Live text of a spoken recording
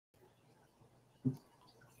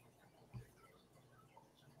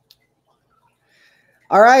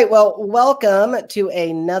All right, well, welcome to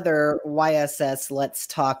another YSS Let's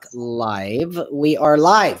Talk Live. We are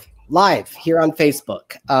live here on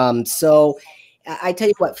Facebook. So I tell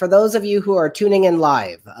you what, for those of you who are tuning in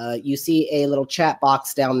live, you see a little chat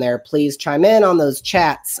box down there. Please chime in on those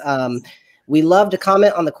chats. We love to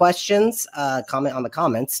comment on the questions, comment on the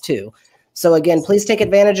comments too. So again, please take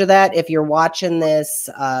advantage of that. If you're watching this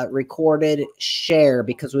recorded, share,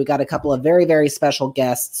 because we got a couple of very, very special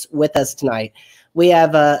guests with us tonight. We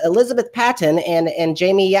have Elizabeth Patten and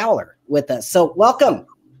Jaime Yowler with us. So welcome.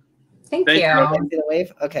 Thank you. See the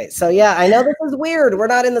wave? Okay. So yeah, I know this is weird. We're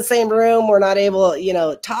not in the same room. We're not able,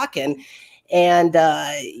 talking. And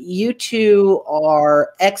you two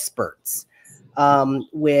are experts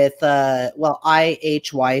with, IHYC.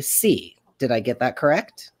 Did I get that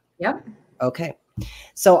correct? Yep. Okay.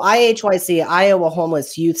 So IHYC, Iowa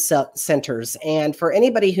Homeless Youth Centers. And for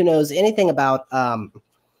anybody who knows anything about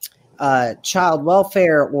child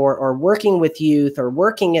welfare or working with youth or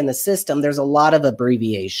working in the system, there's a lot of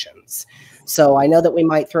abbreviations. So I know that we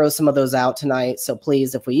might throw some of those out tonight. So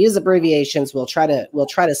please, if we use abbreviations, we'll try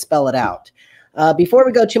to spell it out. Before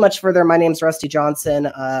we go too much further, my name's Rusty Johnson.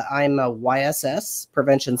 I'm a YSS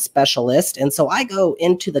prevention specialist. And so I go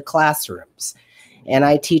into the classrooms and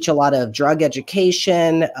I teach a lot of drug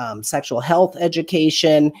education, sexual health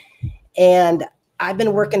education. And I've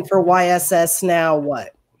been working for YSS now,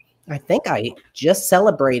 I think I just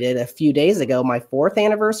celebrated a few days ago my 5th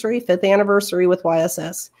anniversary with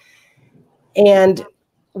YSS. And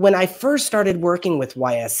when I first started working with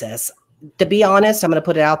YSS, to be honest, I'm going to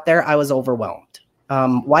put it out there, I was overwhelmed.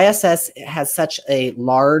 YSS has such a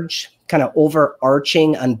large kind of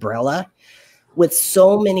overarching umbrella with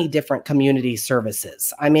so many different community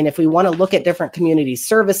services. I mean, if we want to look at different community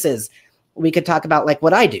services, we could talk about like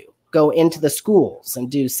what I do. Go into the schools and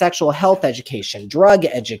do sexual health education, drug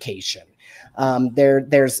education.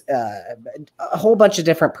 There's a whole bunch of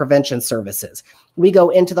different prevention services. We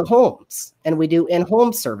go into the homes and we do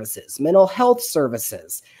in-home services, mental health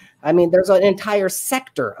services. I mean, there's an entire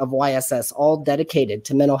sector of YSS all dedicated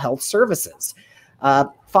to mental health services,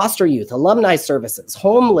 foster youth, alumni services,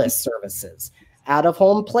 homeless services,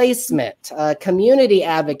 out-of-home placement, community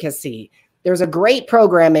advocacy. There's a great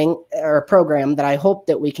program that I hope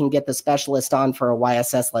that we can get the specialist on for a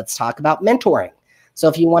YSS Let's Talk about mentoring. So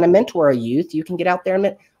if you want to mentor a youth, you can get out there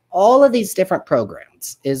and all of these different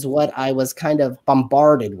programs is what I was kind of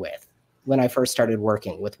bombarded with when I first started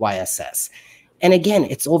working with YSS. And again,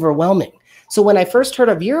 it's overwhelming. So when I first heard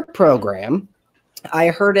of your program, I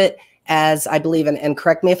heard it as, I believe, and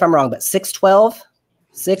correct me if I'm wrong, but 612?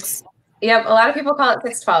 Yep, a lot of people call it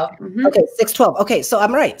 612. Mm-hmm. Okay, 612. Okay, so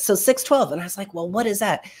I'm right. So 612. And I was like, well, what is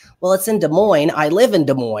that? Well, it's in Des Moines. I live in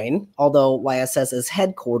Des Moines, although YSS is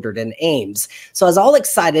headquartered in Ames. So I was all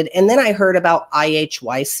excited. And then I heard about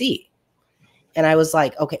IHYC. And I was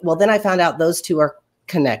like, okay, well, then I found out those two are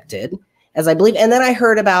connected, as I believe. And then I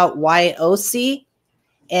heard about YOC.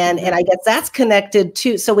 And I guess that's connected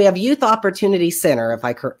too. So we have Youth Opportunity Center,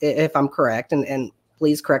 if I'm correct, and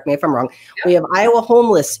please correct me if I'm wrong. Yep. We have Iowa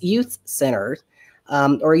Homeless Youth Center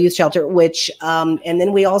or Youth Shelter, which, and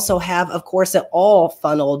then we also have, of course, it all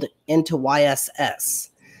funneled into YSS.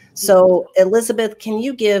 So Elizabeth, can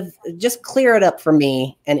you just clear it up for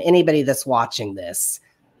me and anybody that's watching this?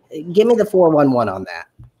 Give me the 411 on that.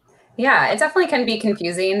 Yeah, it definitely can be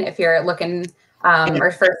confusing if you're looking or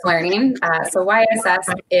first learning. So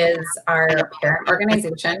YSS is our parent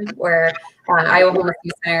organization where Iowa Homeless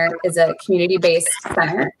Youth Center is a community-based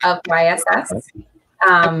center of YSS.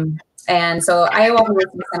 And so Iowa Homeless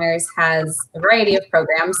Youth Centers has a variety of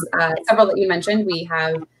programs, several that you mentioned. We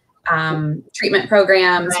have treatment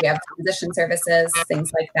programs, we have transition services,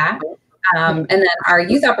 things like that. And then our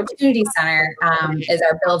Youth Opportunity Center is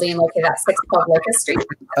our building located at 612 Locust Street.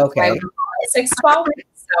 Okay. 612.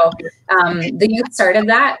 So the youth started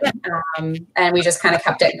that, and we just kind of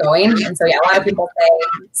kept it going. And so, yeah, a lot of people say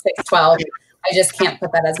 612. I just can't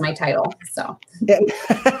put that as my title. So,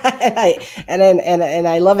 and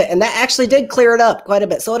I love it. And that actually did clear it up quite a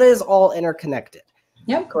bit. So it is all interconnected.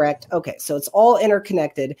 Yep. Correct. Okay. So it's all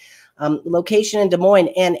interconnected. Location in Des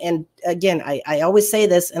Moines. And again, I always say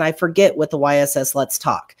this and I forget with the YSS Let's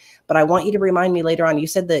Talk, but I want you to remind me later on. You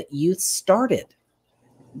said that youth started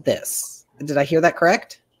this. Did I hear that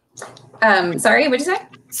correct? Sorry, what'd you say?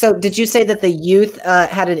 So did you say that the youth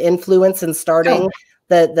had an influence in starting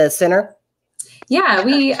the center? Yeah,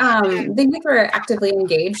 the youth were actively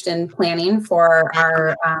engaged in planning for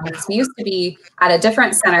our, we used to be at a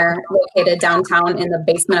different center located downtown in the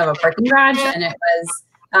basement of a parking garage, and it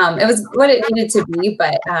was what it needed to be,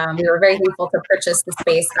 but we were very thankful to purchase the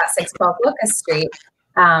space at 612 Locust Street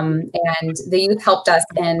And the youth helped us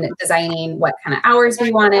in designing what kind of hours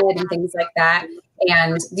we wanted and things like that.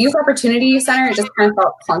 And the Youth Opportunity Center just kind of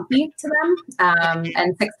felt clunky to them.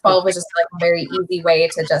 And 612 was just like a very easy way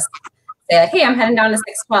to just say like, hey, I'm heading down to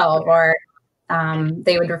 612, or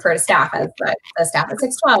they would refer to staff as the staff at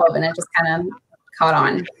 612, and it just kind of caught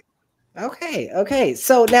on. Okay.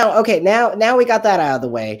 So now we got that out of the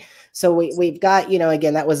way. So we've got,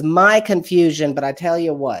 again, that was my confusion, but I tell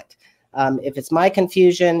you what, if it's my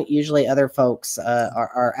confusion, usually other folks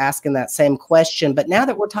are asking that same question. But now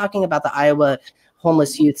that we're talking about the Iowa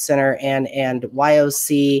Homeless Youth Center and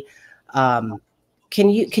YOC, can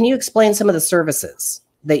you explain some of the services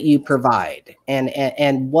that you provide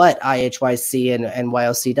and what IHYC and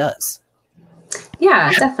YOC does?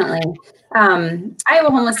 Yeah, definitely.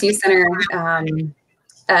 Iowa Homeless Youth Center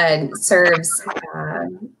serves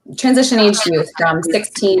transition age youth from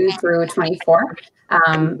 16 through 24.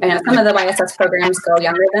 I know some of the YSS programs go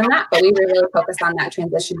younger than that, but we really focus on that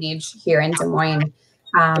transition age here in Des Moines.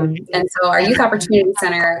 And so our Youth Opportunity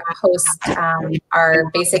Center hosts our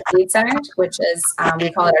Basic Needs Center, which is,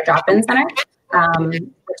 we call it our drop-in center,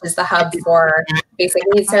 which is the hub for basic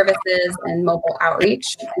needs services and mobile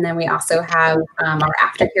outreach. And then we also have our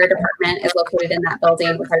aftercare department is located in that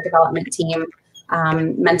building with our development team,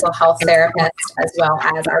 mental health therapist, as well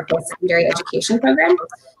as our post-secondary education program.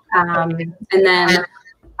 And then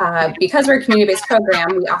because we're a community-based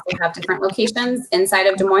program, we also have different locations inside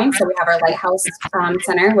of Des Moines. So we have our Lighthouse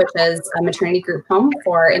Center, which is a maternity group home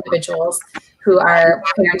for individuals who are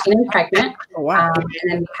parenting and pregnant. Oh, wow. And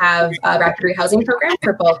then we have a rapid rehousing program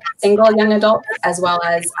for both single young adults as well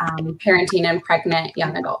as parenting and pregnant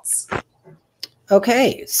young adults.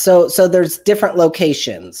 Okay, so there's different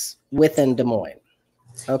locations within Des Moines.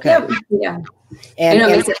 Okay. Yep. Yeah. And I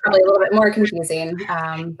know it makes it probably a little bit more confusing,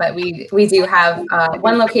 but we do have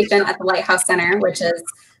one location at the Lighthouse Center, which is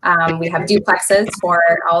we have duplexes for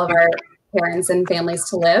all of our parents and families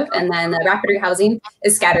to live, and then the rapid rehousing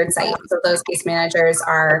is scattered site. So those case managers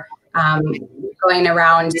are going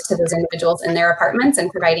around to those individuals in their apartments and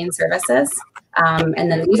providing services. And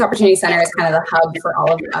then the Youth Opportunity Center is kind of the hub for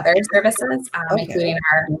all of the other services, including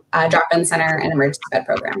our drop-in center and emergency bed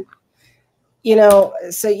program.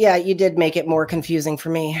 So yeah, you did make it more confusing for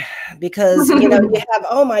me because, you have,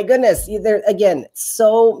 oh my goodness, there, again,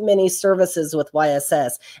 so many services with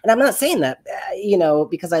YSS. And I'm not saying that,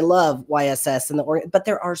 because I love YSS but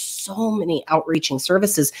there are so many outreaching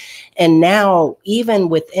services. And now even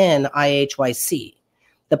within IHYC,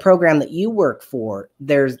 the program that you work for,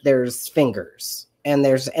 there's fingers. And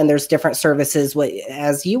there's different services,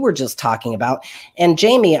 as you were just talking about. And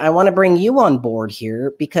Jaime, I want to bring you on board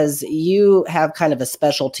here because you have kind of a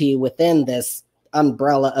specialty within this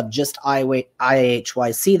umbrella of just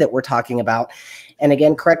IHYC that we're talking about. And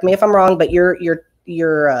again, correct me if I'm wrong, but your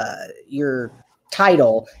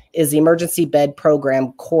title is the Emergency Bed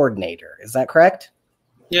Program Coordinator. Is that correct?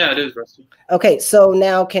 Yeah, it is, Rusty. Okay, so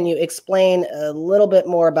now can you explain a little bit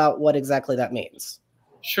more about what exactly that means?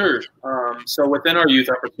 Sure. So within our Youth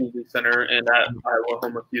Opportunity Center and at Iowa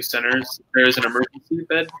Homeless Youth Centers, there is an emergency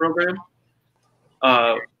bed program.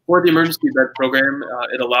 For the emergency bed program,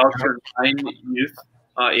 it allows for 9 youth,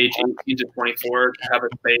 age 18 to 24, to have a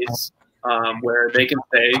space where they can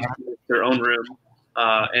stay in their own room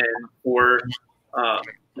and to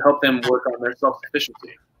help them work on their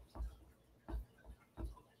self-sufficiency.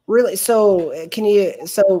 Really? So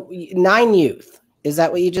 9 youth. Is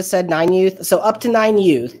that what you just said? 9 youth? So up to 9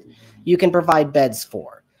 youth, you can provide beds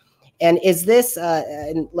for. And is this,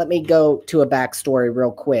 and let me go to a backstory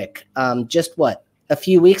real quick. Just a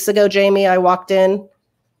few weeks ago, Jaime, I walked in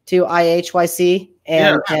to IHYC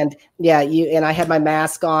and I had my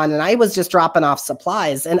mask on and I was just dropping off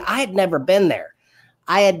supplies and I had never been there.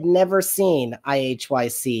 I had never seen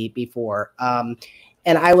IHYC before. And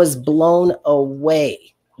I was blown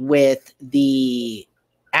away with the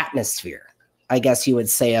atmosphere, I guess you would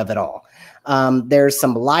say, of it all. There's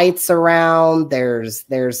some lights around. There's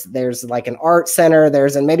like an art center.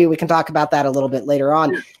 And maybe we can talk about that a little bit later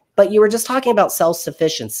on. But you were just talking about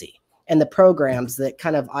self-sufficiency and the programs that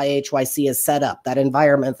kind of IHYC is set up. That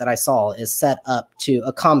environment that I saw is set up to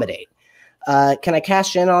accommodate. Can I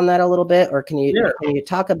cash in on that a little bit, or can you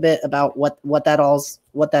talk a bit about what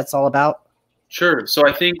that's all about? Sure. So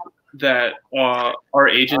I think that our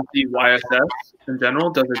agency, YSS, in general,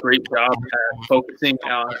 does a great job at focusing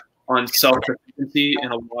on self-sufficiency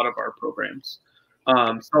in a lot of our programs.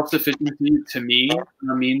 Self-sufficiency, to me,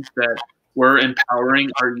 means that we're empowering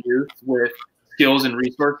our youth with skills and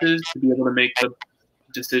resources to be able to make the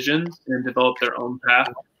decisions and develop their own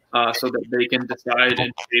path so that they can decide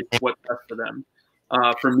and shape what's best for them.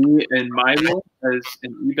 For me, in my role as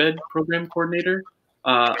an eBed program coordinator,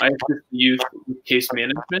 I assist the youth with case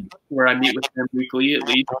management, where I meet with them weekly at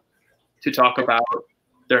least to talk about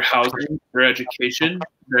their housing, their education,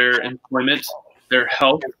 their employment, their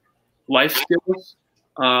health, life skills,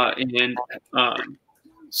 and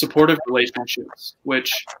supportive relationships,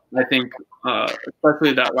 which I think,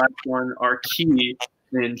 especially that last one, are key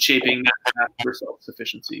in shaping that path for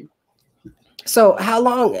self-sufficiency. So how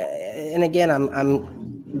long, and again,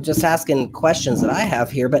 I'm just asking questions that I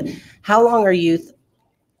have here, but how long are youth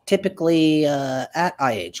typically at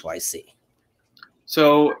IHYC?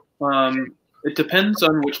 So it depends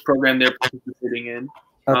on which program they're participating in.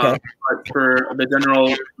 Okay. But for the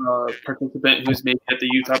general participant who's maybe at the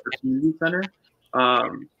Youth Opportunity Center,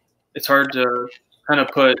 it's hard to kind of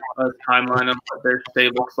put a timeline of what their stay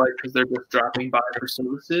looks like because they're just dropping by for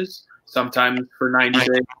services, sometimes for 90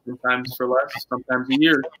 days, sometimes for less, sometimes a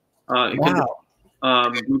year. Wow.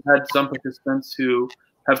 We've had some participants who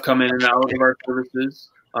have come in and out of our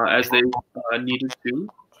services as they needed to.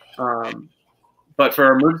 But for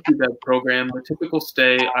our emergency bed program, the typical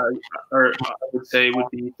stay, I would say,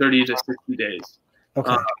 would be 30 to 60 days.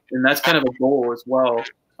 Okay. And that's kind of a goal as well,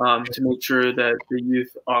 to make sure that the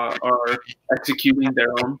youth are executing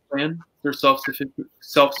their own plan for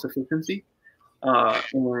self-sufficiency,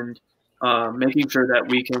 and making sure that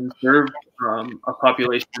we can serve a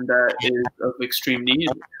population that is of extreme need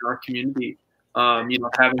in our community.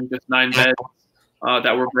 Having just 9 beds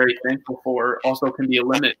that we're very thankful for also can be a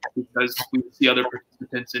limit because we see other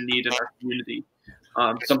participants in need in our community.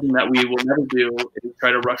 Something that we will never do is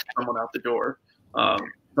try to rush someone out the door.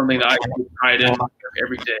 Something that I take pride in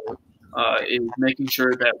every day is making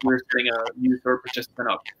sure that we're setting a youth or participant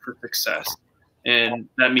up for success. And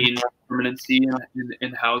that means permanency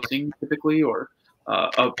in housing typically, or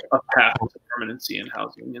a path to permanency in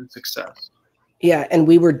housing and success. Yeah, and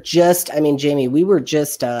we were just, I mean, Jaime, we were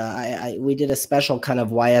just, we did a special kind of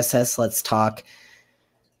YSS Let's Talk.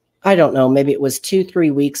 I don't know, maybe it was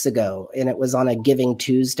 2-3 weeks ago, and it was on a Giving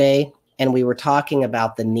Tuesday, and we were talking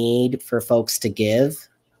about the need for folks to give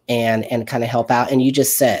and kind of help out. And you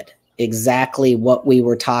just said exactly what we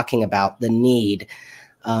were talking about, the need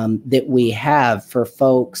that we have for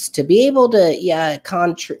folks to be able to,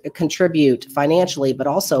 contribute financially, but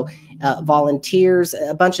also volunteers,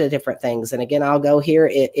 a bunch of different things. And again, I'll go here.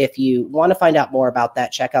 If you want to find out more about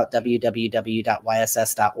that, check out www.yss.org.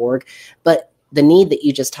 But the need that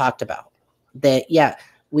you just talked about, that,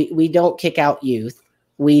 we don't kick out youth.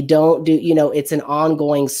 We don't do, it's an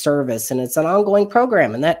ongoing service and it's an ongoing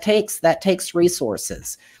program, and that takes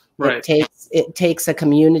resources. Right. It takes a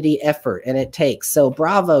community effort, and so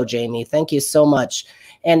bravo, Jaime. Thank you so much.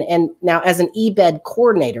 And now, as an eBed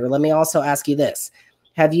coordinator, let me also ask you this.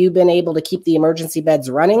 Have you been able to keep the emergency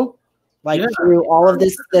beds running through all of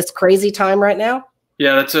this crazy time right now?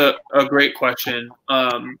 Yeah, that's a great question.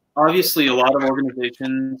 Obviously, a lot of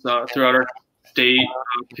organizations throughout our state,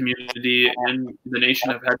 community, and the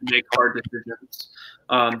nation have had to make hard decisions.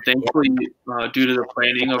 Thankfully, due to the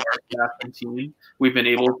planning of our staff and team, we've been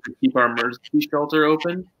able to keep our emergency shelter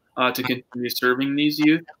open to continue serving these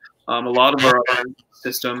youth. A lot of our other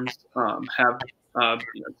systems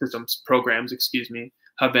programs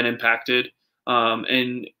have been impacted,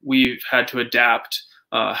 and we've had to adapt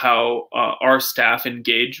how our staff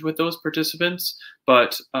engage with those participants.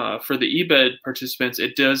 But for the eBed participants,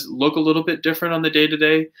 it does look a little bit different on the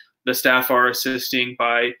day-to-day. The staff are assisting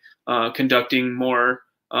by conducting more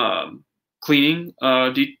cleaning,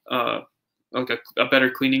 like a better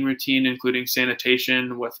cleaning routine, including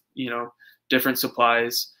sanitation with different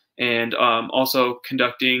supplies, and also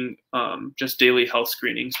conducting just daily health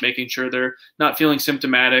screenings, making sure they're not feeling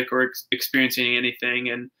symptomatic or experiencing anything.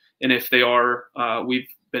 And if they are, we've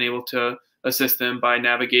been able to assist them by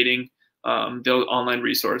navigating the online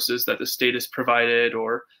resources that the state has provided,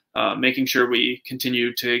 or making sure we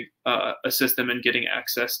continue to assist them in getting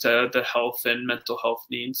access to the health and mental health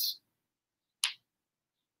needs.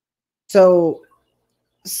 So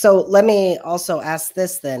let me also ask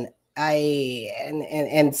this then.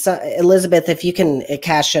 Elizabeth, if you can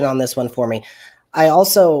cash in on this one for me. I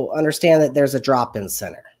also understand that there's a drop-in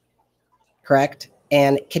center, correct?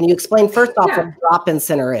 And can you explain first off what a drop-in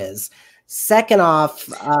center is? Second off,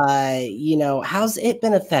 how's it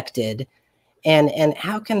been affected, and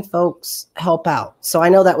how can folks help out? So I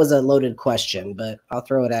know that was a loaded question, but I'll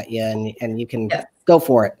throw it at you, and you can go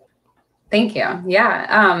for it. Thank you.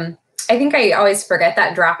 Yeah. I think I always forget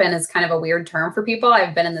that drop-in is kind of a weird term for people.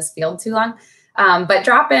 I've been in this field too long. But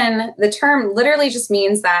drop-in, the term literally just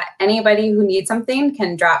means that anybody who needs something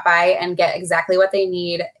can drop by and get exactly what they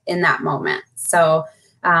need in that moment. So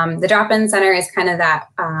The drop-in center is kind of that,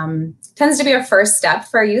 tends to be a first step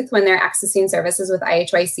for youth when they're accessing services with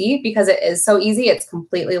IHYC because it is so easy. It's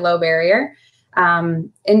completely low barrier.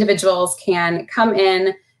 Individuals can come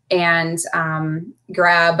in and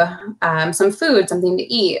grab some food, something to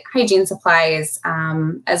eat, hygiene supplies,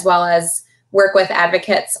 as well as work with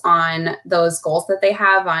advocates on those goals that they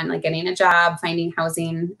have on like getting a job, finding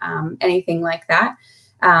housing, anything like that.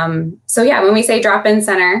 So yeah, when we say drop-in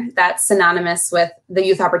center, that's synonymous with the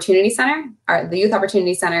Youth Opportunity Center. The Youth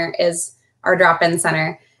Opportunity Center is our drop-in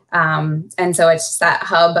center. And so it's just that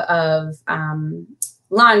hub of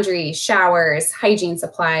laundry, showers, hygiene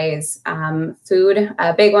supplies, food.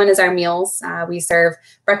 A big one is our meals. We serve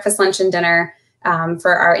breakfast, lunch, and dinner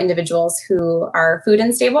for our individuals who are food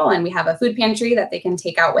unstable, and we have a food pantry that they can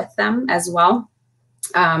take out with them as well.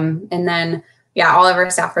 And then, yeah, all of our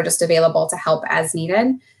staff are just available to help as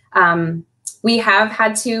needed. We have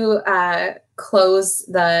had to close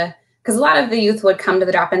because a lot of the youth would come to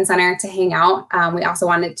the drop-in center to hang out. We also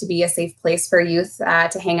want it to be a safe place for youth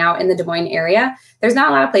to hang out in the Des Moines area. There's not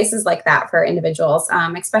a lot of places like that for individuals,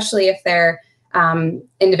 especially if they're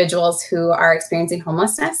individuals who are experiencing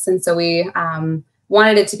homelessness. And so we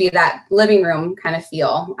wanted it to be that living room kind of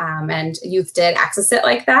feel, and youth did access it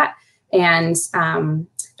like that. And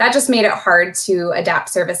that just made it hard to adapt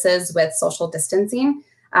services with social distancing.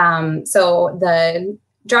 So the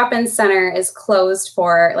drop-in center is closed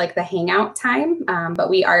for like the hangout time, but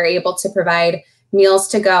we are able to provide meals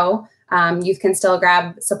to go. Youth can still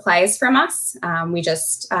grab supplies from us. We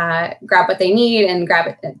just grab what they need and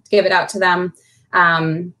give it out to them.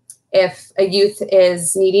 If a youth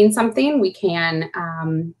is needing something, we can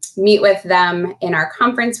meet with them in our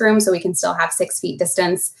conference room so we can still have 6 feet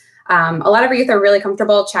distance. A lot of our youth are really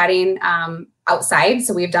comfortable chatting outside.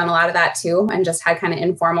 So we've done a lot of that too, and just had kind of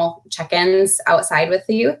informal check-ins outside with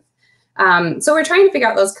the youth. So we're trying to figure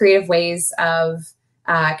out those creative ways of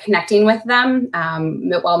connecting with them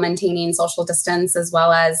while maintaining social distance, as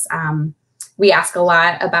well as we ask a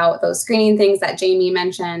lot about those screening things that Jaime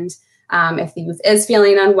mentioned. If the youth is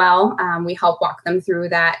feeling unwell, we help walk them through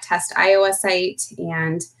that Test Iowa site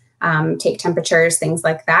and take temperatures, things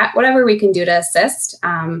like that, whatever we can do to assist,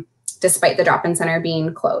 despite the drop-in center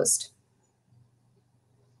being closed.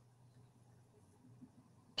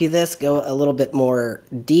 This go a little bit more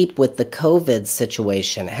deep with the COVID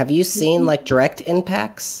situation. Have you seen like direct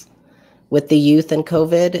impacts with the youth and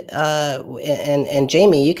COVID? And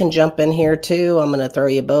Jaime, you can jump in here too. I'm going to throw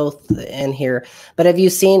you both in here. But have you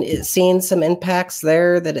seen some impacts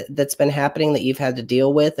there that's been happening that you've had to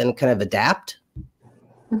deal with and kind of adapt?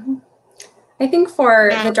 Mm-hmm. I think for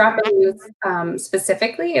the drop-in youth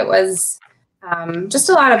specifically, it was just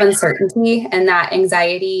a lot of uncertainty and that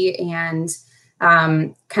anxiety and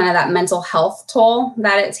kind of that mental health toll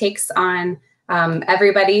that it takes on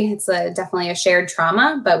everybody. It's definitely a shared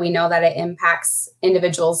trauma, but we know that it impacts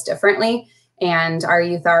individuals differently. And our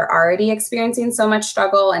youth are already experiencing so much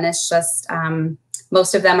struggle, and it's just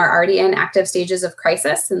most of them are already in active stages of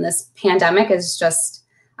crisis. And this pandemic is just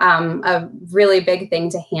a really big thing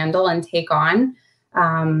to handle and take on.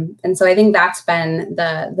 And so I think that's been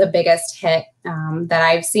the biggest hit that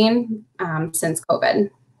I've seen since COVID.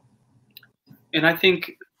 And I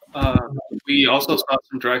think we also saw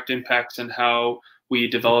some direct impacts in how we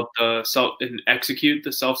developed and execute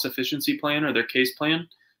the self-sufficiency plan or their case plan.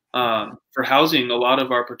 For housing, a lot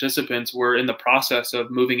of our participants were in the process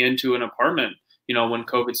of moving into an apartment. You know, when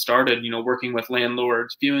COVID started, you know, working with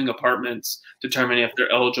landlords, viewing apartments, determining if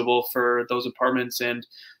they're eligible for those apartments. And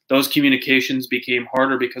those communications became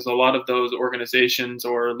harder because a lot of those organizations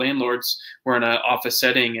or landlords were in an office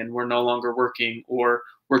setting and were no longer working, or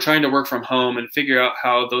we're trying to work from home and figure out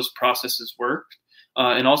how those processes work.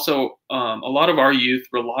 And also, a lot of our youth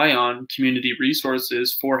rely on community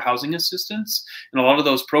resources for housing assistance. And a lot of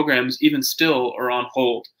those programs even still are on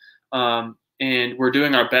hold. And we're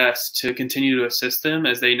doing our best to continue to assist them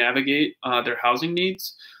as they navigate their housing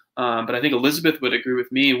needs. But I think Elizabeth would agree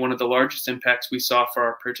with me. One of the largest impacts we saw for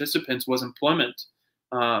our participants was employment.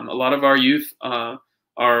 A lot of our youth have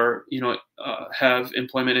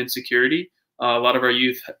employment insecurity. A lot of our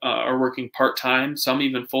youth are working part-time, some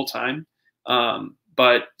even full-time,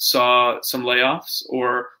 but saw some layoffs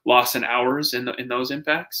or loss in hours in those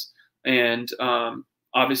impacts. And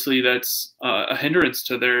obviously that's a hindrance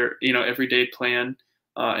to their everyday plan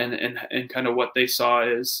and kind of what they saw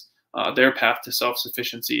as their path to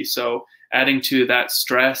self-sufficiency. So adding to that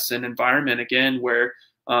stress and environment again, where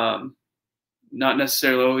not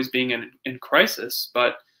necessarily always being in crisis,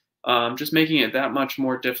 but just making it that much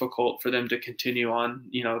more difficult for them to continue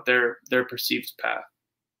on, their perceived path.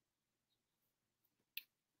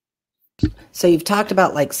 So you've talked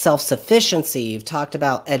about like self-sufficiency, you've talked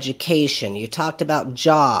about education, you've talked about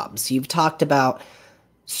jobs, you've talked about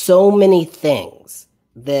so many things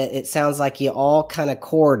that it sounds like you all kind of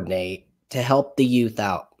coordinate to help the youth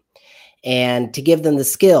out and to give them the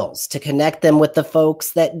skills, to connect them with the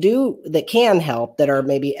folks that can help, that are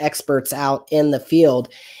maybe experts out in the field.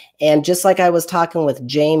 And just like I was talking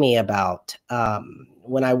with Jaime about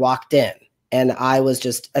when I walked in, and I was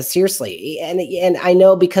just seriously, and I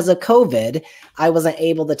know because of COVID, I wasn't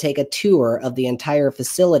able to take a tour of the entire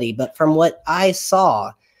facility, but from what I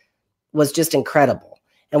saw was just incredible.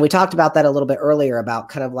 And we talked about that a little bit earlier about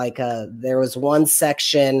kind of like there was one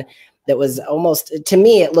section that was almost, to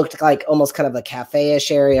me, it looked like almost kind of a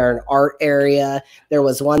cafe-ish area or an art area. There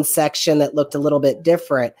was one section that looked a little bit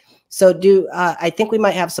different. So I think we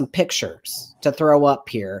might have some pictures to throw up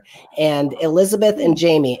here. And Elizabeth and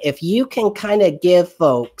Jaime, if you can kind of give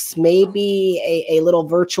folks maybe a little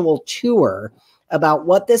virtual tour about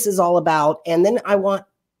what this is all about. And then I want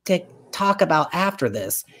to talk about after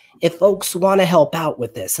this, if folks want to help out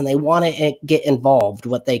with this and they want to get involved,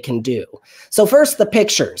 what they can do. So first, the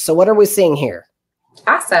pictures. So what are we seeing here?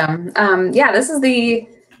 Awesome. Yeah, this is the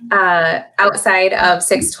outside of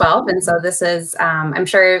 612. And so this is, I'm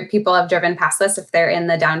sure people have driven past this if they're in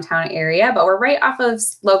the downtown area, but we're right off of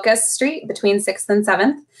Locust Street between 6th and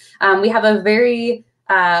 7th. We have a very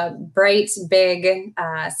bright, big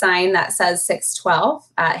sign that says 612.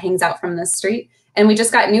 It hangs out from the street. And we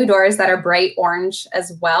just got new doors that are bright orange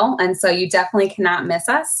as well. And so you definitely cannot miss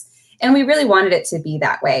us. And we really wanted it to be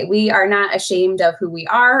that way. We are not ashamed of who we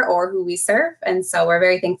are or who we serve. And so we're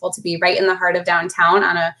very thankful to be right in the heart of downtown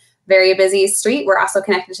on a very busy street. We're also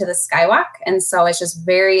connected to the Skywalk. And so it's just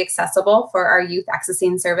very accessible for our youth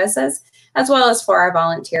accessing services, as well as for our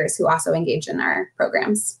volunteers who also engage in our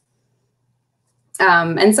programs.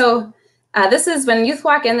 And so this is when youth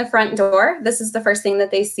walk in the front door. This is the first thing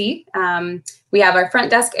that they see. We have our front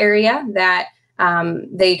desk area that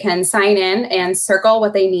they can sign in and circle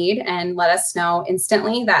what they need and let us know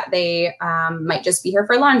instantly that they might just be here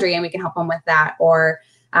for laundry and we can help them with that, or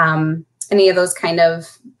any of those kind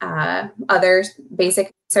of other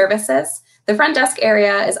basic services. The front desk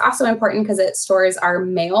area is also important because it stores our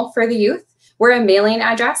mail for the youth. We're a mailing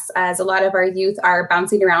address, as a lot of our youth are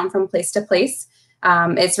bouncing around from place to place.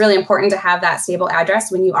 It's really important to have that stable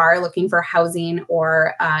address when you are looking for housing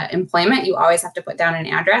or employment. You always have to put down an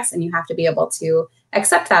address and you have to be able to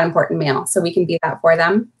accept that important mail, so we can be that for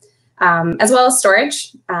them. As well as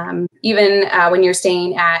storage. Even when you're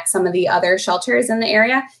staying at some of the other shelters in the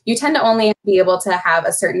area, you tend to only be able to have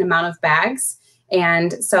a certain amount of bags.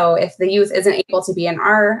 And so if the youth isn't able to be in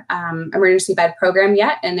our emergency bed program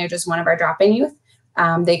yet, and they're just one of our drop-in youth,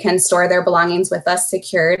 they can store their belongings with us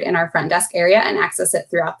secured in our front desk area and access it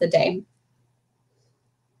throughout the day.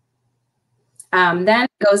 Then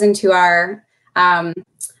it goes into our, I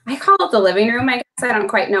call it the living room, I guess. I don't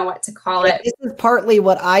quite know what to call it. This is partly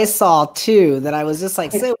what I saw too, that I was just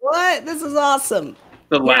like, say what? This is awesome.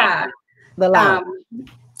 The lab. Yeah. The lab.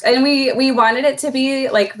 And we wanted it to be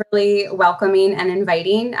like really welcoming and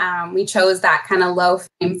inviting. We chose that kind of low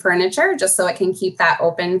frame furniture just so it can keep that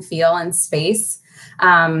open feel and space.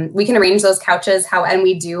 We can arrange those couches and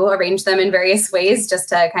we do arrange them in various ways, just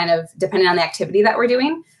to kind of depending on the activity that we're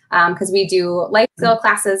doing. Because we do life skill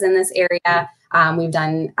classes in this area. We've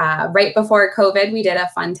done, right before COVID, we did a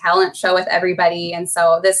fun talent show with everybody. And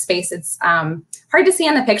so this space, it's hard to see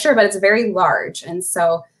in the picture, but it's very large. And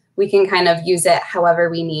so we can kind of use it however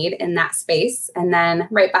we need in that space. And then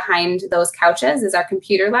right behind those couches is our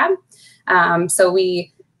computer lab. So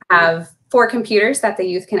we have 4 computers that the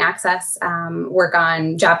youth can access, work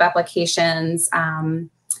on job applications,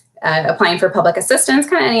 applying for public assistance,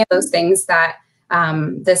 kind of any of those things that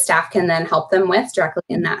the staff can then help them with directly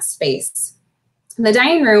in that space. The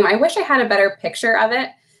dining room, I wish I had a better picture of it,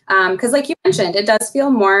 because like you mentioned, it does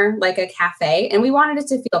feel more like a cafe, and we wanted it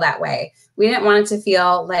to feel that way. We didn't want it to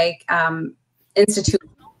feel like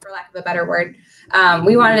institutional, for lack of a better word.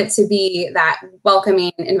 We wanted it to be that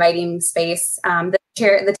welcoming, inviting space.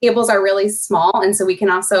 The tables are really small, and so we can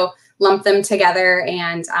also lump them together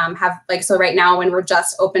and have, like, so right now when we're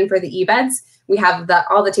just open for the e-beds, we have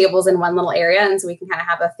all the tables in one little area, and so we can kind of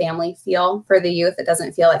have a family feel for the youth. It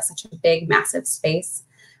doesn't feel like such a big, massive space.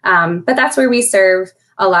 But that's where we serve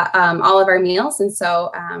a lot, all of our meals. And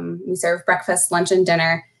so we serve breakfast, lunch, and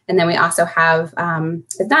dinner. And then we also have,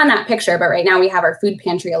 it's not in that picture, but right now we have our food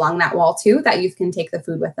pantry along that wall too, that youth can take the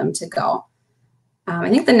food with them to go. I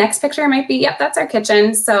think the next picture might be, yep, that's our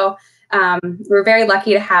kitchen. So we're very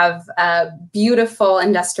lucky to have a beautiful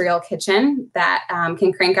industrial kitchen that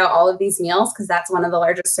can crank out all of these meals, because that's one of the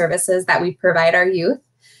largest services that we provide our youth.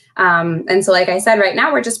 And so, like I said, right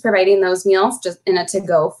now we're just providing those meals just in a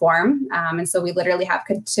to-go form. And so we literally have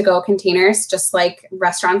to-go containers, just like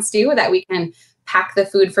restaurants do, that we can pack the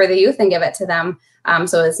food for the youth and give it to them.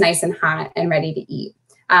 So it's nice and hot and ready to eat.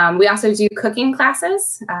 We also do cooking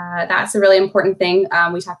classes. That's a really important thing.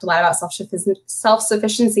 We talked a lot about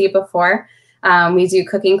self-sufficiency before. We do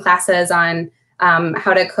cooking classes on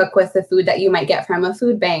how to cook with the food that you might get from a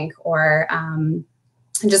food bank, or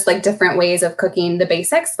just like different ways of cooking the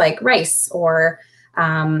basics like rice, or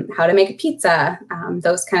how to make a pizza,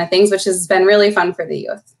 those kind of things, which has been really fun for the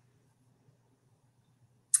youth.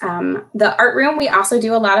 The art room, we also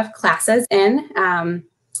do a lot of classes in.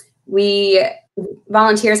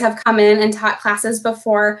 Volunteers have come in and taught classes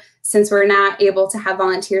before. Since we're not able to have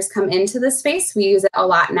volunteers come into the space, we use it a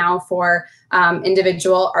lot now for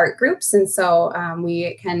individual art groups. And so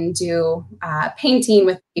we can do painting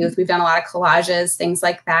with youth. We've done a lot of collages, things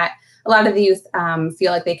like that. A lot of the youth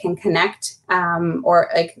feel like they can connect or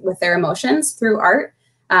like with their emotions through art.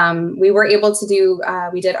 We were able to do,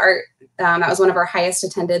 we did art. That was one of our highest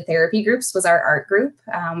attended therapy groups, was our art group,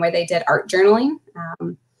 where they did art journaling.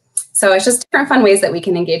 So it's just different fun ways that we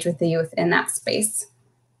can engage with the youth in that space.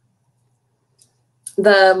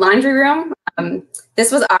 The laundry room,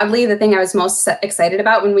 this was oddly the thing I was most excited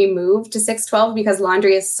about when we moved to 612, because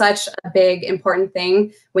laundry is such a big, important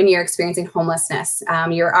thing when you're experiencing homelessness.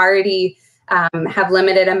 You're already have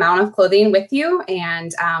limited amount of clothing with you,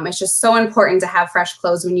 and it's just so important to have fresh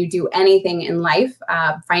clothes when you do anything in life,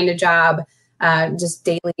 find a job, just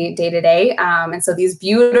daily, day to day. And so these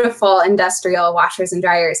beautiful industrial washers and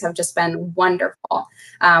dryers have just been wonderful.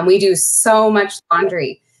 We do so much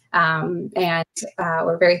laundry, and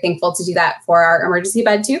we're very thankful to do that for our emergency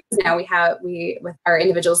bed too. Now with our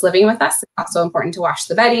individuals living with us, it's also important to wash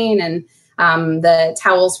the bedding and the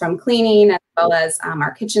towels from cleaning, as well as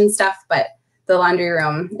our kitchen stuff. But the laundry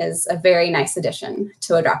room is a very nice addition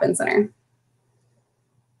to a drop-in center.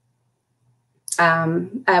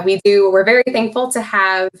 We're very thankful to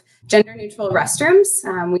have gender neutral restrooms.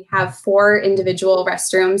 We have 4 individual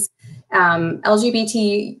restrooms.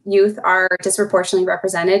 LGBT youth are disproportionately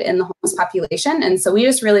represented in the homeless population. And so we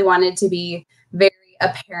just really wanted to be very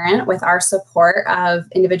apparent with our support of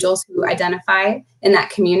individuals who identify in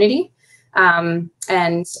that community.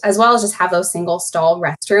 And as well as just have those single stall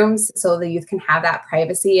restrooms so the youth can have that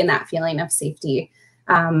privacy and that feeling of safety.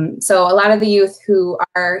 So a lot of the youth who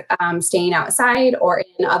are staying outside or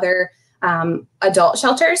in other adult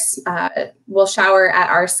shelters will shower at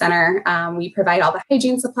our center. We provide all the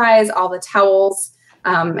hygiene supplies, all the towels,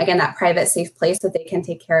 again, that private, safe place that they can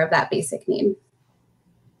take care of that basic need.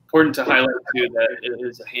 Important to highlight too that it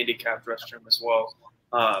is a handicapped restroom as well.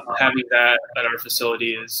 Having that at our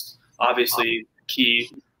facility is obviously key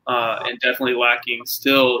and definitely lacking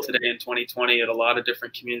still today in 2020 at a lot of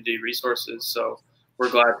different community resources. So we're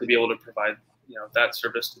glad to be able to provide, that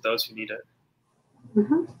service to those who need it.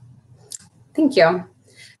 Mm-hmm. Thank you.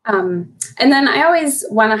 And then I always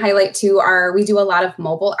want to highlight too, we do a lot of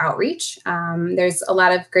mobile outreach. There's a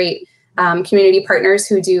lot of great community partners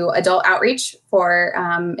who do adult outreach for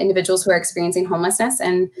individuals who are experiencing homelessness.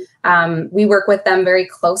 And we work with them very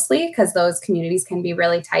closely because those communities can be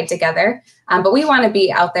really tied together. But we want to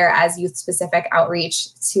be out there as youth-specific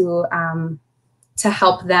outreach to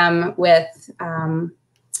help them with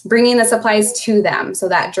bringing the supplies to them. So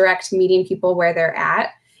that direct meeting people where they're at,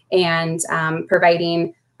 and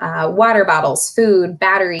providing water bottles, food,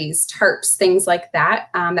 batteries, tarps, things like that,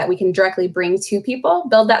 that we can directly bring to people,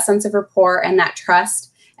 build that sense of rapport and that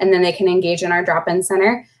trust, and then they can engage in our drop-in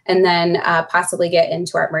center and then possibly get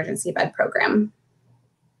into our emergency bed program.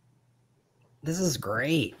 This is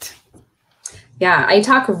great. Yeah, I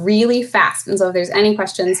talk really fast. And so if there's any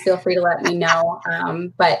questions, feel free to let me know.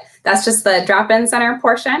 But that's just the drop-in center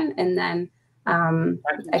portion. And then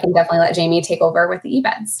I can definitely let Jaime take over with the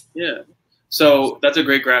e-beds. Yeah. So that's a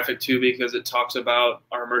great graphic too, because it talks about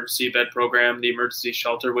our emergency bed program, the emergency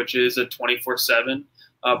shelter, which is a 24/7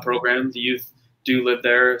 program. The youth do live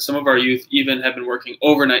there. Some of our youth even have been working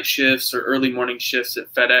overnight shifts or early morning shifts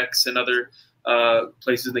at FedEx and other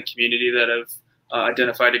places in the community that have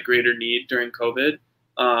identified a greater need during COVID.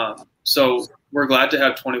 So we're glad to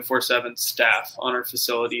have 24/7 staff on our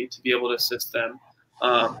facility to be able to assist them.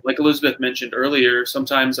 Like Elizabeth mentioned earlier,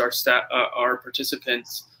 sometimes our staff, our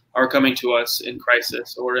participants are coming to us in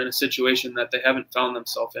crisis or in a situation that they haven't found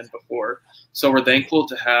themselves in before. So we're thankful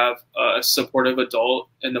to have a supportive adult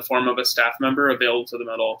in the form of a staff member available to them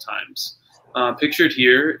at all times. Pictured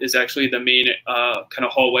here is actually the main kind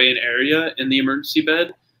of hallway and area in the emergency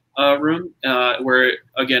bed room, where,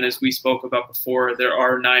 again, as we spoke about before, there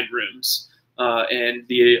are 9 rooms. And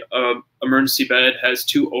the emergency bed has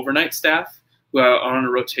 2 overnight staff who are on a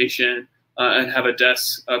rotation and have a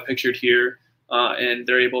desk pictured here, and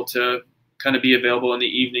they're able to kind of be available in the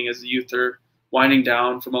evening as the youth are winding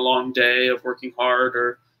down from a long day of working hard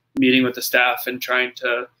or meeting with the staff and trying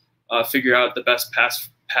to figure out the best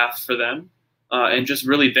path for them. And just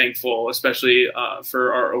really thankful, especially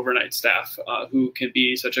for our overnight staff who can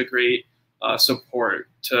be such a great support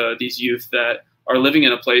to these youth that are living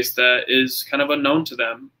in a place that is kind of unknown to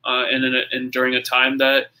them and during a time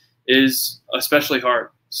that is especially hard.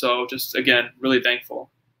 So just, again, really thankful.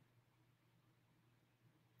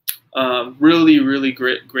 Really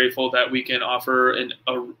grateful that we can offer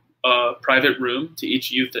a private room to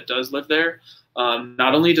each youth that does live there.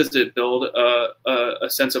 Not only does it build a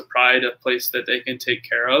sense of pride, a place that they can take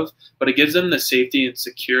care of, but it gives them the safety and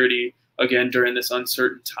security, again, during this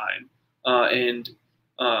uncertain time.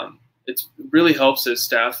 It really helps as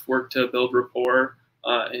staff work to build rapport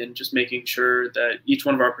and just making sure that each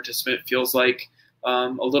one of our participants feels like a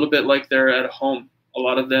little bit like they're at home. A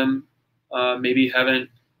lot of them maybe haven't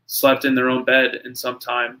slept in their own bed in some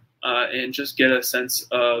time, and just get a sense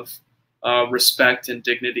of respect and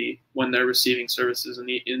dignity when they're receiving services in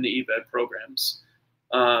the eBed programs.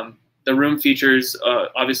 The room features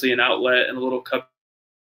obviously an outlet and a little cubby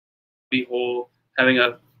hole, having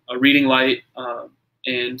a reading light,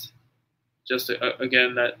 and just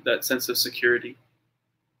again that sense of security.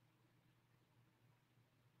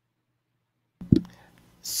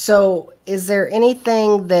 So, is there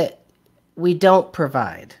anything that we don't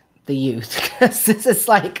provide the youth? Because this is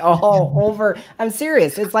like all over. I'm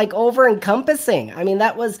serious. It's like over encompassing. I mean,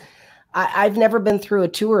 that was, I've never been through a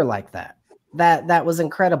tour like that. That was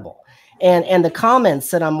incredible. And the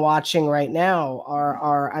comments that I'm watching right now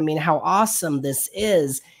are I mean, how awesome this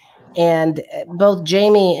is. And both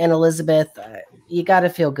Jaime and Elizabeth, you got to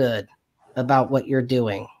feel good about what you're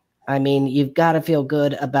doing. I mean, you've got to feel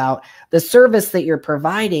good about the service that you're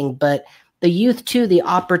providing, but the youth too, the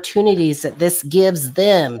opportunities that this gives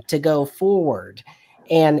them to go forward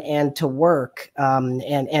and to work,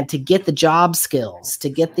 and to get the job skills, to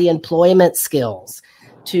get the employment skills,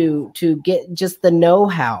 to get just the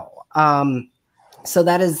know-how. So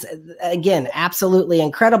that is, again, absolutely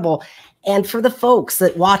incredible. And for the folks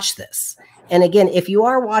that watch this, and again, if you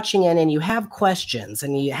are watching in and you have questions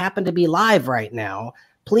and you happen to be live right now,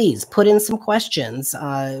 please put in some questions.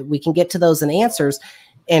 We can get to those and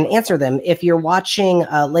answer them. If you're watching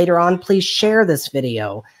later on, please share this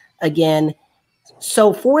video again.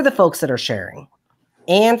 So for the folks that are sharing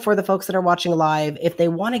and for the folks that are watching live, if they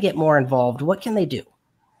want to get more involved, what can they do?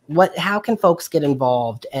 How can folks get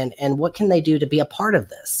involved, and what can they do to be a part of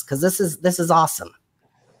this? Because this is awesome.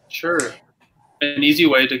 Sure. An easy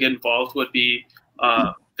way to get involved would be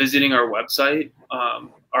visiting our website.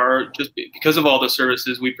 Just because of all the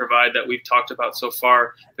services we provide that we've talked about so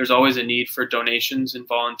far, there's always a need for donations and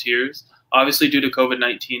volunteers. Obviously, due to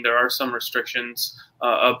COVID-19, there are some restrictions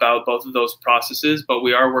about both of those processes, but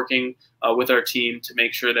we are working with our team to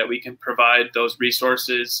make sure that we can provide those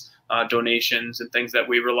resources, donations, and things that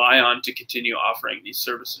we rely on to continue offering these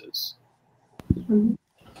services.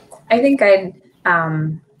 I think I'd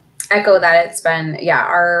echo that. It's been,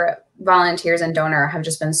 our volunteers and donor have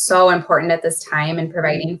just been so important at this time in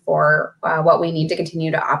providing for what we need to continue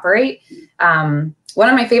to operate. One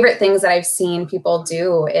of my favorite things that I've seen people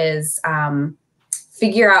do is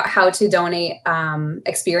figure out how to donate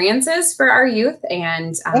experiences for our youth.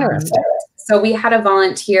 And so we had a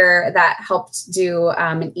volunteer that helped do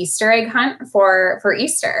an Easter egg hunt for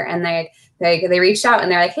Easter. And they reached out and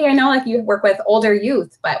they're like, hey, I know like you work with older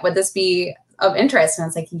youth, but would this be of interest? And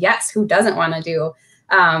it's like, yes, who doesn't want to do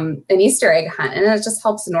an Easter egg hunt? And it just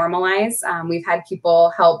helps normalize. We've had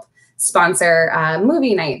people help sponsor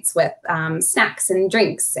movie nights with snacks and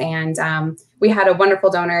drinks. And we had a wonderful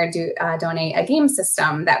donor donate a game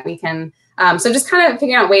system that we can, so just kind of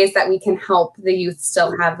figuring out ways that we can help the youth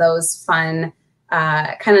still have those fun,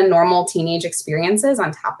 kind of normal teenage experiences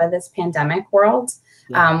on top of this pandemic world.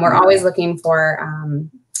 We're always looking for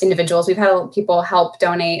individuals. We've had people help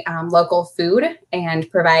donate local food and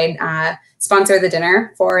provide, sponsor the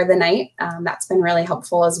dinner for the night. That's been really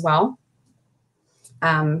helpful as well.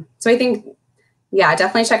 So I think,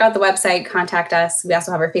 definitely check out the website, contact us. We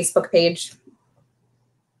also have our Facebook page.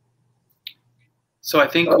 So I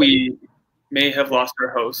think we may have lost our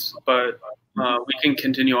host, but we can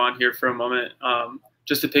continue on here for a moment.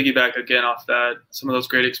 Just to piggyback again off that, some of those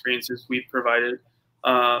great experiences we've provided.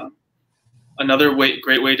 Another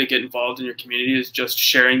great way to get involved in your community is just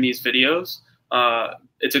sharing these videos.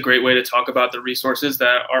 It's a great way to talk about the resources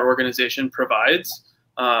that our organization provides.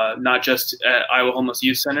 not just at Iowa Homeless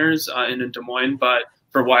Youth Centers in Des Moines, but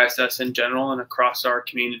for YSS in general and across our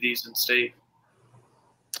communities and state.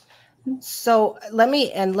 So let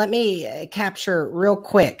me capture real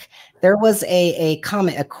quick. There was a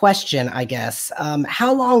comment, a question, I guess.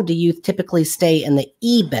 How long do youth typically stay in the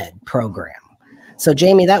e-bed program? So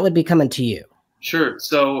Jaime, that would be coming to you. Sure.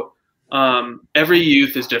 So every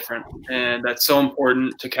youth is different, and that's so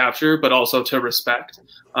important to capture, but also to respect.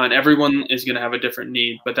 And everyone is going to have a different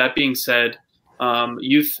need. But that being said,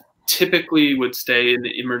 youth typically would stay in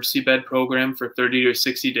the emergency bed program for 30 to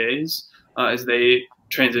 60 days as they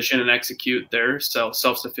transition and execute their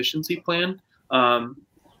self-sufficiency plan.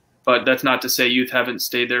 But that's not to say youth haven't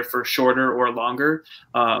stayed there for shorter or longer.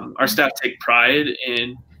 Our staff take pride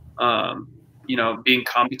in being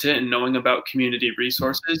competent and knowing about community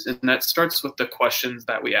resources, and that starts with the questions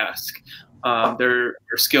that we ask. There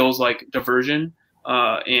are skills like diversion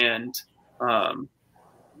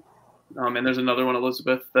and there's another one,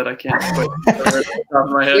 Elizabeth, that I can't quite remember off the top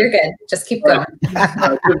of my head. You're good. Just keep going.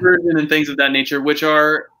 Diversion and things of that nature, which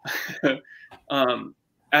are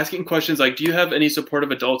asking questions like, do you have any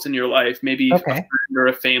supportive adults in your life, maybe a friend or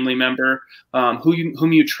a family member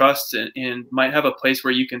whom you trust and might have a place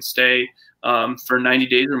where you can stay for 90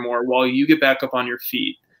 days or more while you get back up on your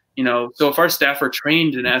feet. So if our staff are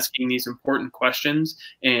trained in asking these important questions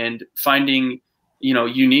and finding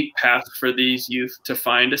unique paths for these youth to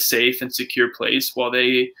find a safe and secure place while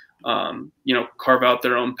they carve out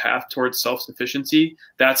their own path towards self-sufficiency,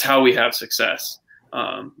 that's how we have success.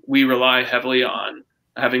 We rely heavily on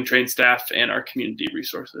having trained staff and our community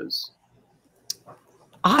resources.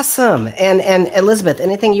 Awesome. And Elizabeth,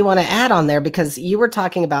 anything you want to add on there? Because you were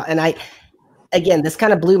talking about, and again, this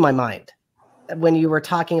kind of blew my mind when you were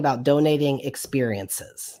talking about donating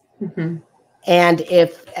experiences. Mm-hmm. And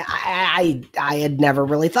if I had never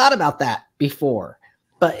really thought about that before,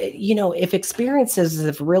 but if experiences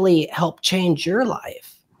have really helped change your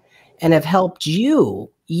life and have helped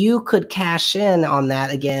you could cash in on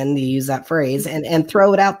that, again, to use that phrase, and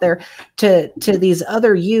throw it out there to these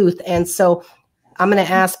other youth. And so I'm going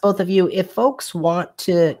to ask both of you, if folks want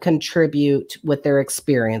to contribute with their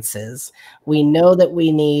experiences, we know that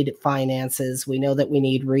we need finances. We know that we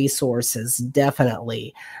need resources,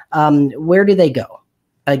 definitely. Where do they go?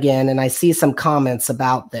 Again, and I see some comments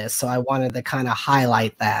about this, so I wanted to kind of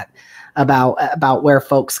highlight that about where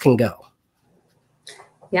folks can go.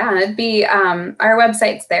 Yeah, it'd be our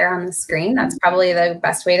website's there on the screen. That's probably the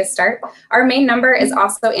best way to start. Our main number is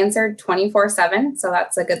also answered 24/7, so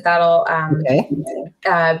that's a good. That'll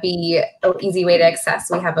be an easy way to access.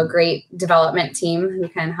 We have a great development team who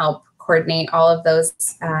can help coordinate all of those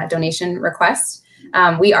donation requests.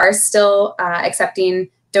 We are still accepting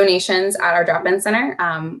donations at our drop-in center.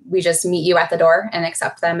 We just meet you at the door and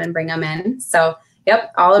accept them and bring them in. So,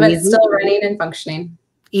 yep, all of it's still running and functioning.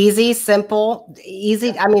 Easy, simple,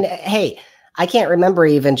 easy. I mean, hey, I can't remember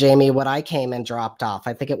even, Jaime, what I came and dropped off.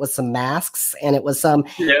 I think it was some masks and it was some,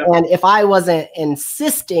 and if I wasn't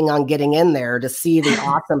insisting on getting in there to see the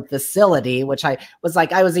awesome facility, which I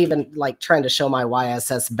was even like trying to show my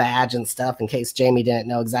YSS badge and stuff in case Jaime didn't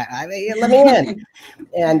know exactly. I mean, let me in.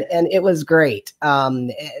 and it was great.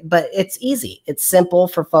 But it's easy. It's simple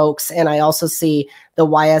for folks. And I also see the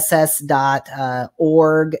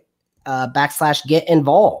YSS.org /get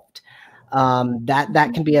involved.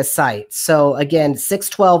 That can be a site. So again,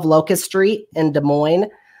 612 Locust Street in Des Moines,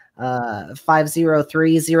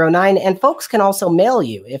 50309. And folks can also mail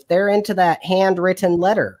you if they're into that handwritten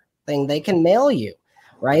letter thing. They can mail you,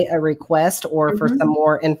 right, a request or for some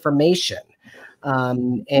more information,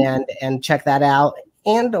 and check that out.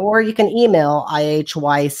 And or you can email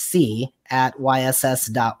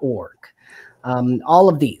IHYC@yss.org. All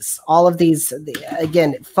of these,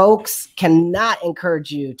 again, folks cannot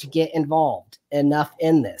encourage you to get involved enough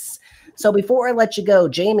in this. So before I let you go,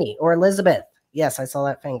 Jaime or Elizabeth, yes, I saw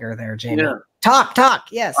that finger there, Jaime. Yeah. Talk.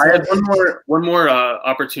 Yes. I have one more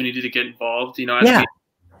opportunity to get involved. As we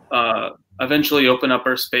eventually open up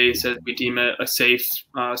our space as we deem it a safe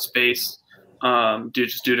space due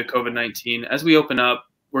to COVID-19. As we open up,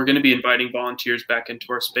 we're going to be inviting volunteers back into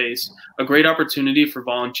our space. A great opportunity for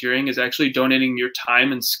volunteering is actually donating your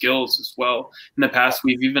time and skills as well. In the past,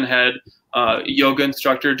 we've even had a yoga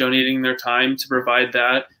instructor donating their time to provide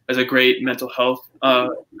that as a great mental health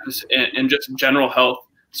and just general health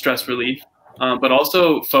stress relief. But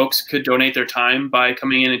also folks could donate their time by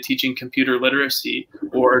coming in and teaching computer literacy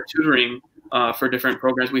or tutoring for different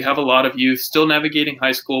programs. We have a lot of youth still navigating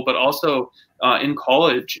high school, but also in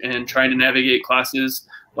college and trying to navigate classes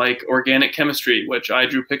like organic chemistry, which I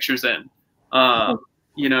drew pictures in, and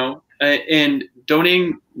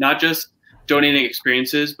donating not just donating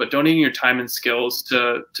experiences, but donating your time and skills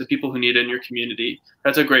to people who need it in your community.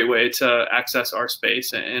 That's a great way to access our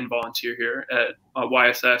space and volunteer here at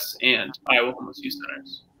YSS and Iowa Homeless Youth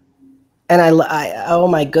Centers. And I oh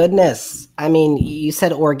my goodness. I mean, you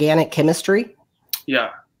said organic chemistry? Yeah.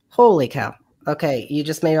 Holy cow. Okay, you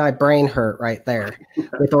just made my brain hurt right there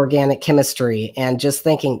with organic chemistry and just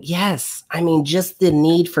thinking, yes, I mean, just the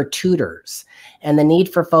need for tutors and the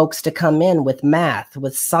need for folks to come in with math,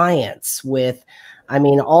 with science, with, I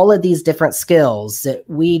mean, all of these different skills that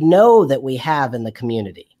we know that we have in the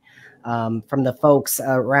community, from the folks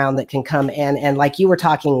around that can come in. And like you were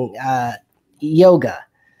talking, yoga.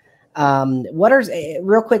 What are,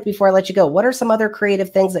 real quick before I let you go, what are some other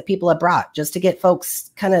creative things that people have brought just to get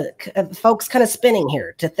folks kind of spinning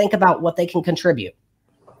here to think about what they can contribute?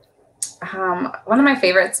 One of my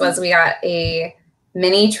favorites was we got a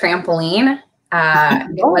mini trampoline.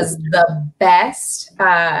 It was the best.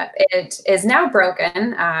 It is now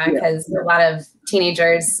broken because a lot of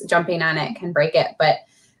teenagers jumping on it can break it, but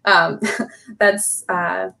that's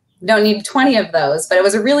don't need 20 of those, but it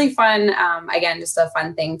was a really fun, again, just a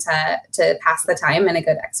fun thing to pass the time and a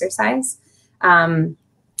good exercise.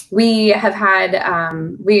 We have had,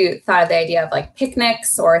 we thought of the idea of like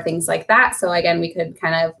picnics or things like that. So again, we could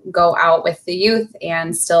kind of go out with the youth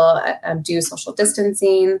and still do social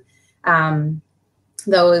distancing,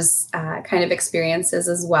 those kind of experiences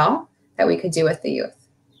as well that we could do with the youth.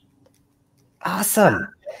 Awesome.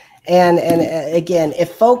 And again,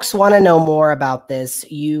 if folks want to know more about this,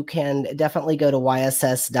 you can definitely go to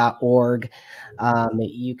yss.org.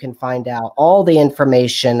 You can find out all the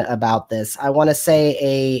information about this. I want to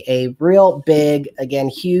say a real big, again,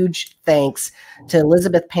 huge thanks to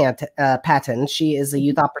Elizabeth Patten. She is the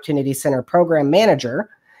Youth Opportunity Center Program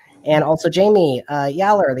Manager, and also Jaime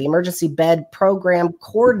Yowler, the Emergency Bed Program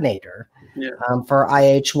Coordinator for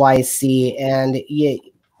IHYC. And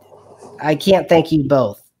I can't thank you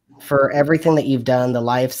both for everything that you've done, the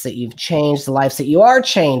lives that you've changed, the lives that you are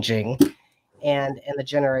changing, and the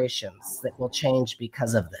generations that will change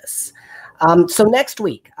because of this. So next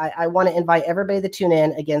week, I want to invite everybody to tune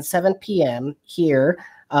in again, 7 p.m. here,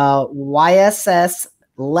 YSS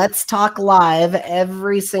Let's Talk Live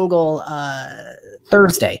every single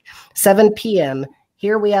Thursday, 7 p.m.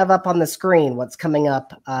 Here we have up on the screen what's coming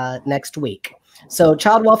up next week. So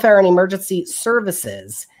Child Welfare and Emergency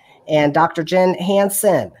Services and Dr. Jen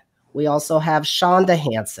Hansen. We also have Shonda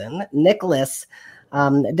Hansen, Nicholas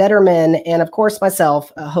Detterman, and of course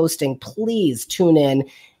myself hosting. Please tune in.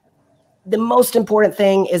 The most important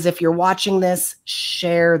thing is if you're watching this,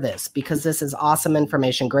 share this because this is awesome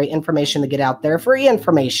information, great information to get out there, free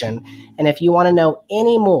information. And if you want to know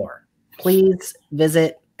any more, please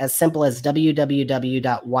visit as simple as www.yss.org.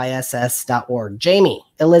 Jaime,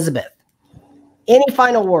 Elizabeth, any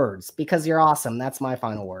final words? Because you're awesome. That's my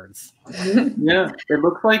final words. Yeah, it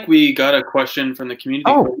looks like we got a question from the community.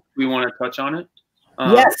 Oh. We want to touch on it.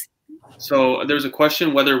 Yes. So there's a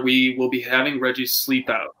question whether we will be having Reggie's Sleep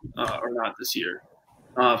Out or not this year.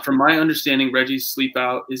 From my understanding, Reggie's Sleep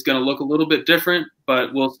Out is going to look a little bit different,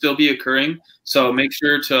 but will still be occurring. So make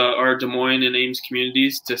sure to our Des Moines and Ames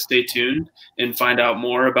communities to stay tuned and find out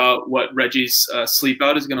more about what Reggie's Sleep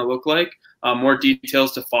Out is going to look like. More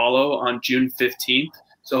details to follow on June 15th.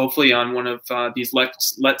 So hopefully on one of these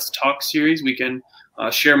Let's Talk series, we can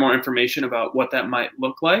share more information about what that might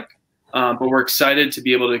look like. But we're excited to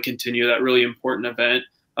be able to continue that really important event,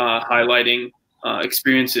 highlighting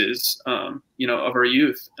experiences, of our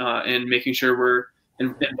youth and making sure we're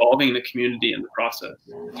involving the community in the process.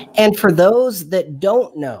 And for those that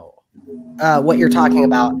don't know what you're talking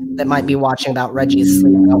about, that might be watching about Reggie's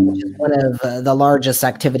Sleep Out, which is one of the largest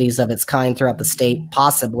activities of its kind throughout the state,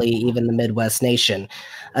 possibly even the Midwest nation.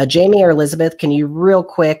 Jaime or Elizabeth, can you real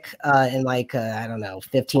quick in like, I don't know,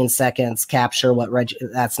 15 seconds capture what Reggie,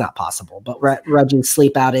 that's not possible, but Reggie's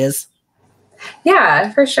Sleep Out is?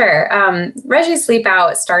 Yeah, for sure. Reggie's Sleep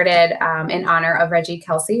Out started in honor of Reggie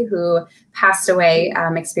Kelsey, who passed away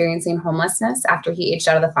experiencing homelessness after he aged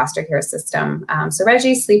out of the foster care system. So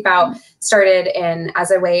Reggie's Sleep Out started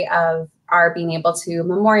as a way of our being able to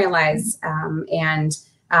memorialize and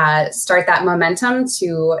start that momentum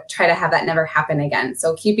to try to have that never happen again.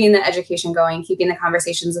 So keeping the education going, keeping the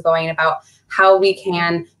conversations going about how we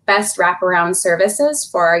can best wrap around services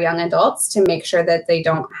for our young adults to make sure that they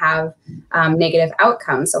don't have negative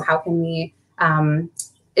outcomes. So how can we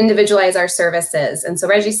individualize our services? And so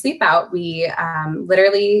Reggie's Sleep Out, we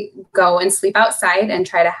literally go and sleep outside and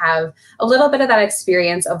try to have a little bit of that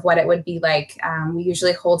experience of what it would be like. We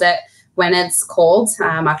usually hold it when it's cold,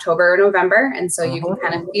 October or November. And so you can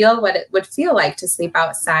kind of feel what it would feel like to sleep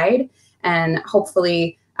outside and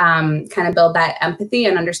hopefully kind of build that empathy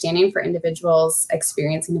and understanding for individuals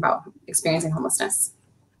experiencing homelessness.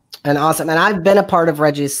 And awesome. And I've been a part of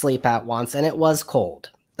Reggie's Sleep Out once, and it was cold.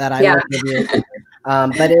 That I will give you.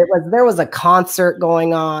 But there was a concert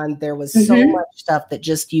going on. There was so much stuff that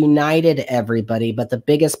just united everybody. But the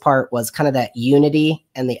biggest part was kind of that unity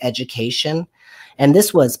and the education. And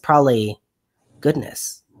this was probably,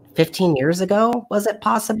 goodness, 15 years ago, was it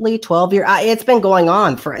possibly 12 years? It's been going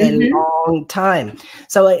on for a long time.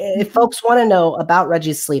 So if folks want to know about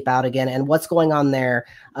Reggie's Sleep Out again and what's going on there,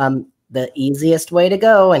 the easiest way to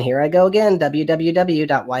go, and here I go again, www.yss.org.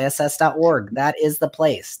 That is the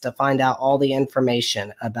place to find out all the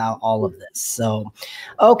information about all of this. So,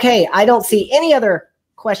 okay, I don't see any other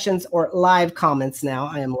questions or live comments now.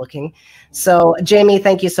 I am looking. So, Jaime,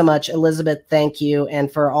 thank you so much. Elizabeth, thank you.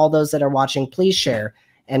 And for all those that are watching, please share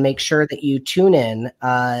and make sure that you tune in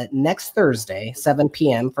next Thursday, 7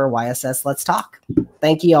 p.m. for YSS Let's Talk.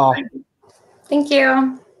 Thank you all. Thank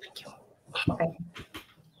you. Thank you. Bye.